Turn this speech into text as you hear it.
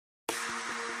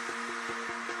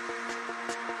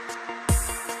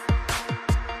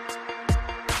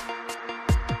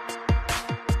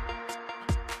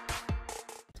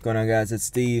Going on, guys? It's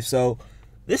Steve. So,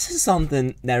 this is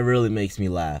something that really makes me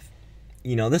laugh.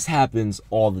 You know, this happens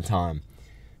all the time.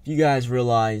 If you guys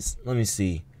realize, let me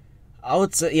see. I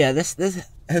would say, yeah, this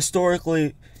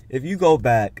historically, if you go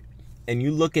back and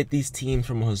you look at these teams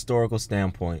from a historical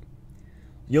standpoint,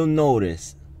 you'll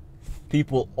notice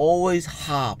people always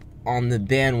hop on the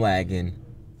bandwagon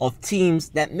of teams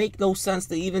that make no sense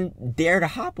to even dare to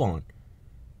hop on.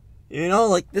 You know,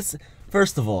 like this.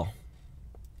 First of all,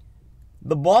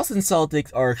 the Boston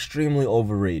Celtics are extremely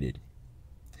overrated.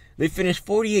 They finished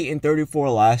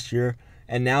 48-34 last year,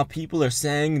 and now people are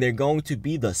saying they're going to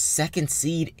be the second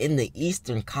seed in the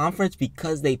Eastern Conference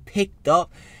because they picked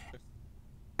up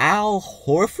Al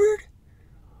Horford?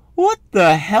 What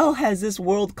the hell has this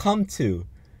world come to?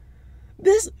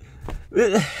 These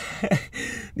are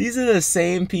the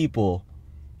same people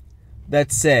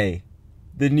that say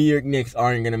the New York Knicks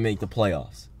aren't going to make the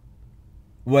playoffs,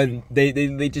 when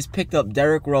they just picked up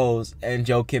Derrick Rose and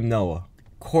Joakim Noah,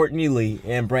 Courtney Lee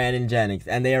and Brandon Jennings,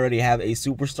 and they already have a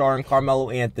superstar in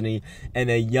Carmelo Anthony and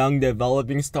a young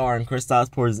developing star in Kristaps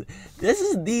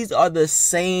Porzingis. These are the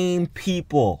same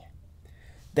people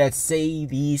that say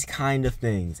these kind of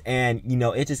things, and you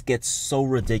know it just gets so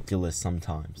ridiculous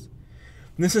sometimes.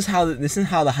 This is how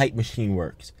the hype machine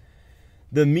works.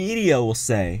 The media will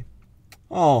say,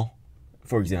 "Oh,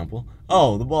 for example,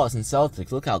 the Boston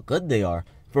Celtics, look how good they are."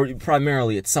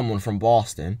 Primarily, it's someone from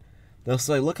Boston. They'll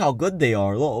say, "Look how good they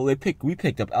are. Look, we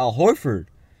picked up Al Horford."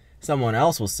 Someone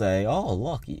else will say, "Oh,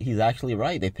 look, he's actually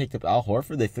right. They picked up Al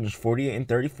Horford. They finished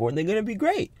 48-34, and they're gonna be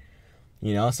great."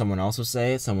 You know, someone else will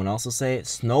say it. Someone else will say it.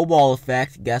 Snowball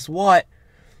effect. Guess what?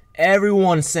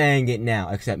 Everyone's saying it now,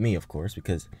 except me, of course,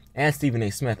 because and Stephen A.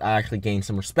 Smith, I actually gained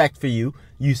some respect for you.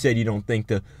 You said you don't think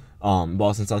the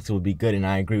Boston Celtics would be good, and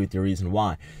I agree with your reason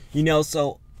why. You know,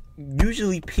 so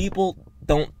usually people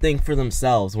don't think for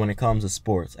themselves when it comes to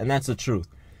sports, and that's the truth.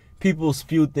 People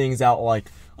spew things out like,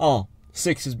 "Oh,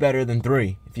 6 is better than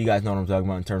 3," if you guys know what I'm talking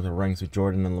about in terms of rings with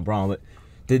Jordan and LeBron. But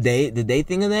did they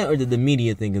think of that, or did the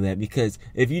media think of that? Because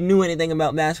if you knew anything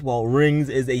about basketball, rings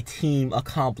is a team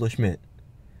accomplishment.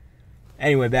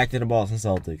 Anyway, back to the Boston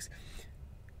Celtics.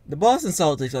 The Boston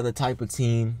Celtics are the type of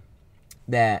team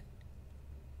that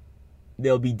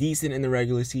they'll be decent in the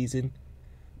regular season,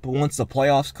 but once the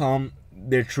playoffs come,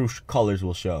 their true colors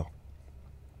will show.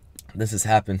 This has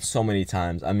happened so many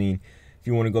times. I mean, if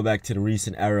you want to go back to the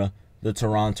recent era, the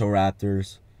Toronto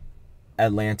Raptors,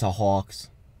 Atlanta Hawks,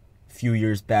 a few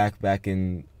years back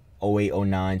in 08,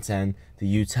 09, 10, the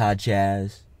Utah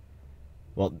Jazz.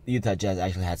 Well, the Utah Jazz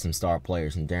actually had some star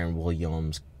players, and Darren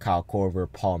Williams, Kyle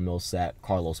Korver, Paul Millsap,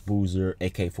 Carlos Boozer,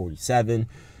 AK-47.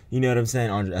 You know what I'm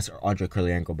saying? That's Andre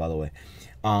Kirilenko, by the way.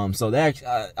 So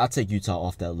I'll take Utah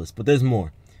off that list, but there's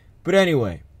more. But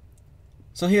anyway,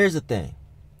 so here's the thing.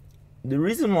 The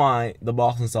reason why the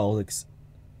Boston Celtics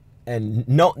and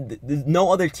there's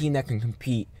no other team that can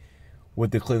compete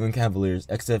with the Cleveland Cavaliers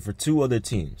except for two other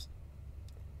teams,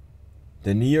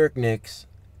 the New York Knicks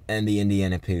and the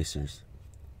Indiana Pacers.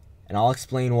 And I'll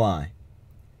explain why.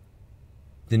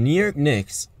 The New York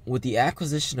Knicks, with the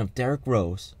acquisition of Derrick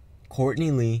Rose,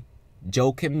 Courtney Lee,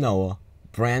 Joakim Noah,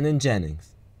 Brandon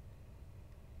Jennings.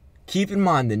 Keep in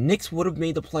mind, the Knicks would have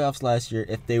made the playoffs last year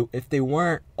if they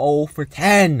weren't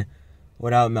 0-10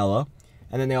 without Melo.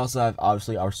 And then they also have,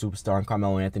 obviously, our superstar in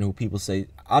Carmelo Anthony, who people say,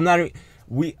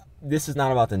 this is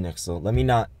not about the Knicks, so let me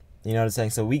not, you know what I'm saying?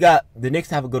 So the Knicks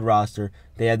have a good roster.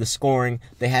 They have the scoring.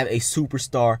 They have a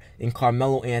superstar in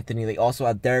Carmelo Anthony. They also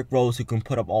have Derrick Rose, who can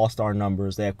put up all-star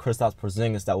numbers. They have Kristaps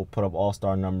Porzingis that will put up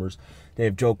all-star numbers. They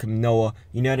have Joakim Noah.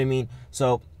 You know what I mean?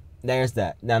 So there's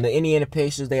that. Now, the Indiana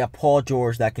Pacers, they have Paul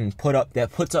George that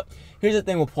puts up. Here's the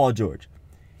thing with Paul George.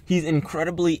 He's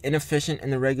incredibly inefficient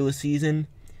in the regular season,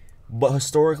 but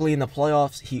historically in the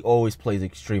playoffs, he always plays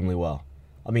extremely well.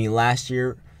 I mean, last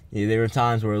year, there were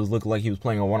times where it was looking like he was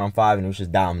playing a 1-on-5 and it was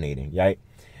just dominating, right?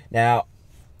 Now,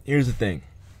 here's the thing.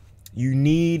 You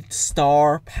need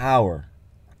star power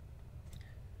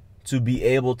to be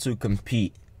able to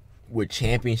compete with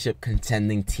championship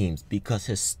contending teams, because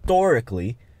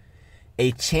historically,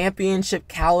 a championship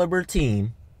caliber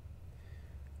team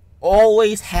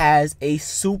always has a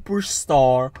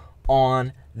superstar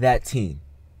on that team.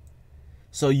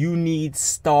 So you need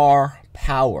star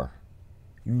power.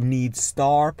 You need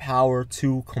star power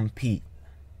to compete.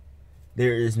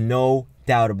 There is no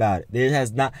doubt about it.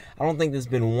 I don't think there's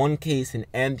been one case in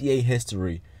NBA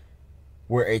history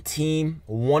where a team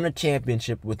won a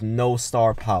championship with no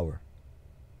star power.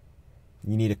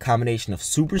 You need a combination of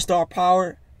superstar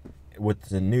power, what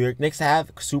the New York Knicks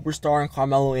have, superstar in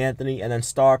Carmelo Anthony, and then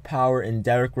star power in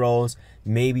Derrick Rose,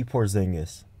 maybe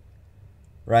Porzingis.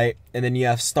 right? And then you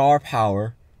have star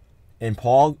power in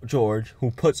Paul George,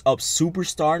 who puts up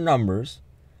superstar numbers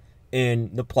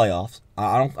in the playoffs.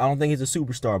 I don't think he's a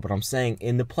superstar, but I'm saying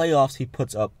in the playoffs he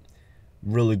puts up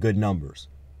really good numbers.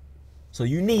 So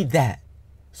you need that.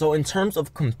 So in terms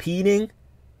of competing,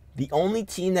 the only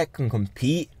team that can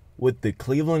compete with the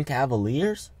Cleveland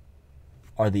Cavaliers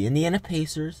are the Indiana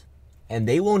Pacers, and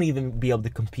they won't even be able to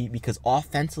compete because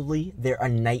offensively they're a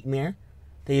nightmare.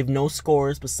 They have no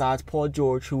scorers besides Paul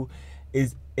George, who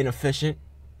is inefficient.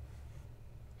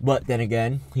 But then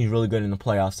again, he's really good in the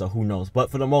playoffs, so who knows.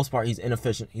 But for the most part, he's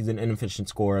inefficient. He's an inefficient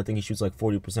scorer. I think he shoots like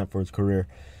 40% for his career.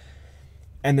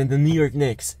 And then the New York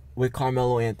Knicks with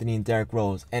Carmelo Anthony and Derrick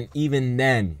Rose. And even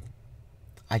then,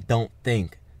 I don't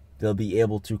think they'll be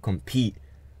able to compete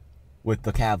with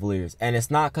the Cavaliers. And it's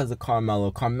not because of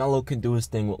Carmelo. Carmelo can do his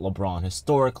thing with LeBron.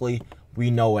 Historically, we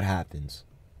know what happens.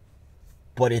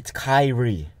 But it's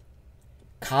Kyrie.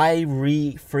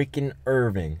 Kyrie freaking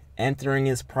Irving entering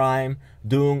his prime,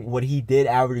 doing what he did,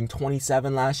 averaging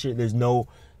 27 last year. There's no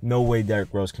way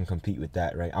Derrick Rose can compete with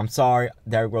that, right? I'm sorry,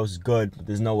 Derrick Rose is good, but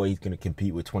there's no way he's going to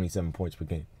compete with 27 points per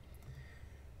game.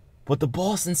 But the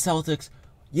Boston Celtics,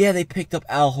 yeah, they picked up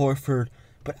Al Horford,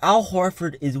 but Al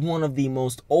Horford is one of the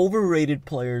most overrated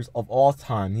players of all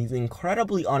time. He's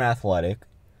incredibly unathletic.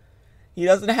 He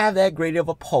doesn't have that great of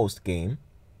a post game.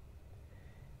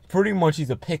 Pretty much he's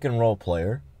a pick and roll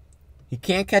player. He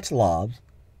can't catch lobs.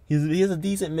 He has a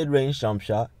decent mid-range jump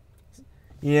shot.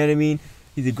 You know what I mean?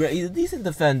 He's a decent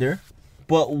defender.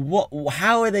 But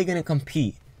how are they going to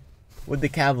compete with the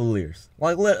Cavaliers?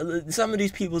 Like some of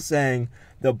these people saying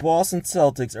the Boston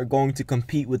Celtics are going to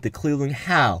compete with the Cleveland.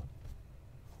 How?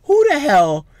 Who the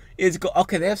hell is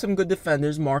okay? They have some good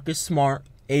defenders: Marcus Smart,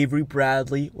 Avery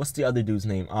Bradley. What's the other dude's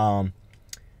name?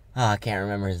 I can't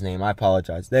remember his name. I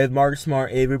apologize. They have Marcus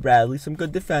Smart, Avery Bradley, some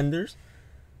good defenders.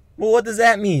 Well, what does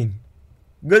that mean?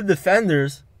 Good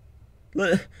defenders?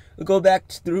 Let's go back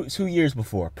to 2 years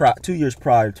before. 2 years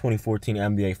prior to 2014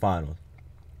 NBA Finals.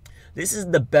 This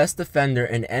is the best defender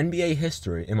in NBA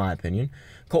history, in my opinion.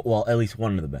 Well, at least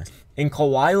one of the best. In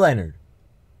Kawhi Leonard.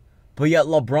 But yet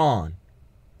LeBron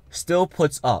still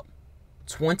puts up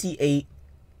 28,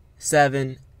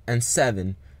 7, and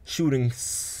 7, shooting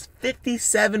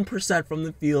 57% from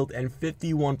the field and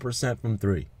 51% from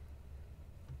 3.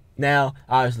 Now,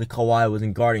 obviously, Kawhi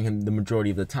wasn't guarding him the majority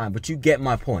of the time, but you get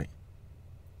my point.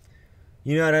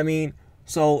 You know what I mean?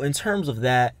 So, in terms of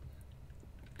that,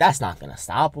 that's not going to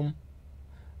stop him.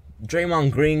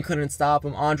 Draymond Green couldn't stop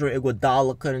him. Andre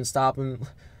Iguodala couldn't stop him.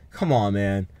 Come on,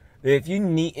 man. If you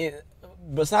need it,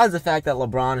 besides the fact that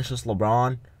LeBron is just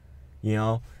LeBron, you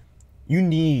know, you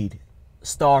need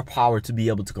star power to be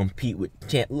able to compete with.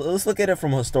 Let's look at it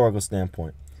from a historical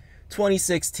standpoint.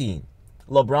 2016,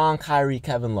 LeBron, Kyrie,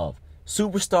 Kevin Love,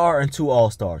 superstar and 2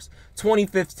 All-Stars.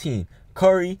 2015,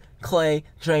 Curry, Clay,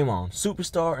 Draymond,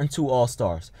 superstar and 2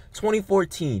 All-Stars.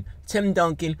 2014, Tim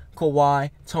Duncan,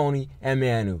 Kawhi, Tony, and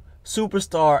Manu,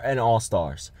 superstar and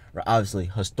All-Stars. Obviously,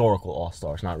 historical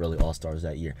All-Stars, not really All-Stars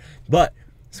that year. But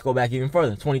let's go back even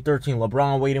further. 2013,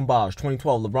 LeBron, Wade, and Bosh.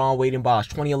 2012, LeBron, Wade, and Bosh.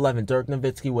 2011, Dirk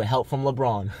Nowitzki with help from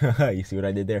LeBron. You see what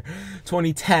I did there?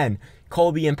 2010,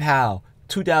 Kobe and Powell.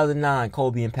 2009,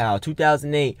 Kobe and Powell.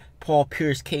 2008, Paul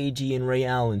Pierce, KG, and Ray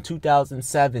Allen.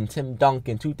 2007, Tim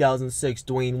Duncan. 2006,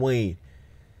 Dwyane Wade.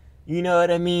 You know what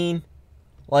I mean?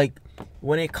 Like,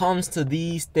 when it comes to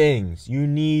these things, you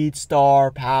need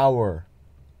star power.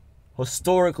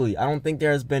 Historically, I don't think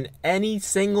there has been any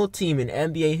single team in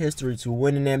NBA history to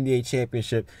win an NBA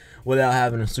championship without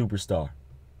having a superstar.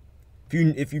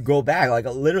 If you go back, like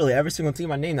literally every single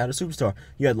team I named had a superstar.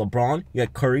 You had LeBron, you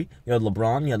had Curry, you had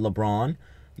LeBron,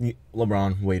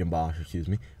 Wade, and Bosh, excuse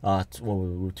me.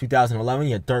 2011,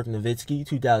 you had Dirk Nowitzki.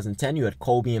 2010, you had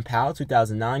Kobe and Powell.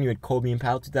 2009, you had Kobe and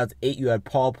Powell. 2008, you had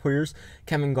Paul Pierce,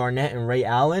 Kevin Garnett, and Ray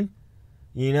Allen.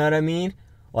 You know what I mean?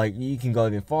 Like, you can go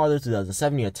even farther.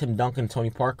 2007, you had Tim Duncan and Tony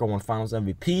Parker won Finals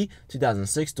MVP.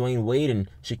 2006, Dwyane Wade and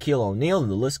Shaquille O'Neal.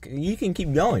 The list, you can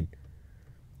keep going.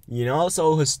 You know,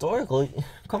 so historically,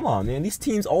 come on, man. These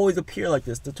teams always appear like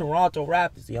this. The Toronto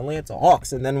Raptors, the Atlanta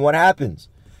Hawks, and then what happens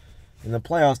in the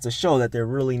playoffs to show that they're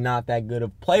really not that good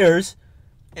of players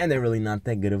and they're really not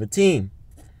that good of a team.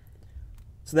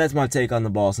 So that's my take on the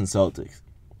Boston Celtics.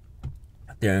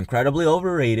 They're incredibly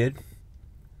overrated.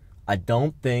 I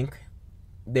don't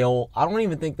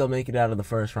even think they'll make it out of the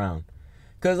first round.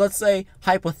 Because let's say,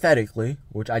 hypothetically,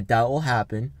 which I doubt will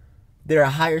happen, they're a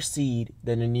higher seed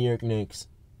than the New York Knicks,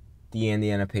 the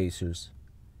Indiana Pacers,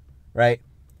 right?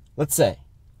 Let's say,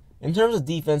 in terms of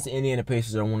defense, the Indiana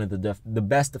Pacers are one of the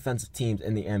best defensive teams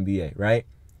in the NBA, right?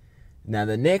 Now,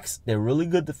 the Knicks, they're really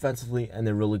good defensively and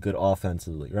they're really good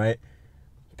offensively, right?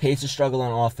 Pacers struggle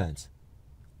on offense.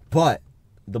 But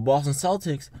the Boston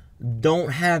Celtics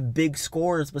don't have big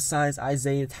scorers besides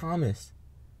Isaiah Thomas.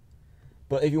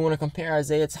 But if you want to compare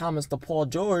Isaiah Thomas to Paul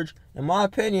George, in my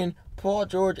opinion, Paul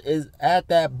George is at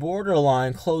that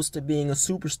borderline close to being a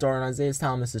superstar, and Isaiah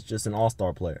Thomas is just an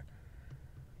all-star player.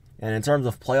 And in terms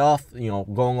of playoff,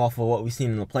 going off of what we've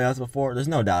seen in the playoffs before, there's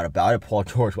no doubt about it. Paul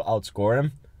George will outscore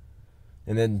him.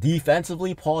 And then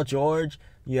defensively, you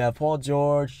have Paul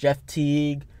George, Jeff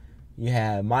Teague, you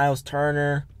have Miles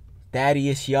Turner,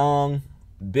 Thaddeus Young,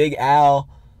 Big Al.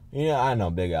 I know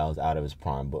Big Al's out of his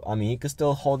prime, but he could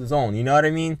still hold his own. You know what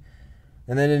I mean?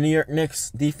 And then the New York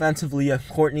Knicks, defensively, you have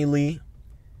Courtney Lee,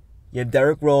 you have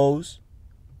Derrick Rose,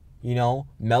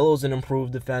 Melo's an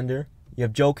improved defender. You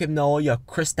have Joakim Noah, you have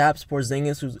Kristaps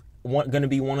Porzingis, who's going to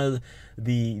be one of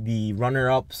the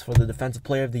runner-ups for the Defensive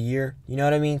Player of the Year. You know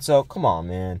what I mean? So, come on,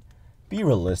 man. Be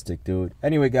realistic, dude.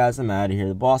 Anyway, guys, I'm out of here.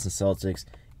 The Boston Celtics,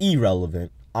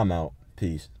 irrelevant. I'm out.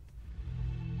 Peace.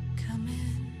 Come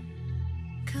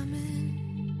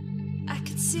in. I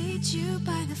could seat you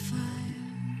by the fire.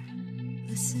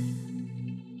 Listen.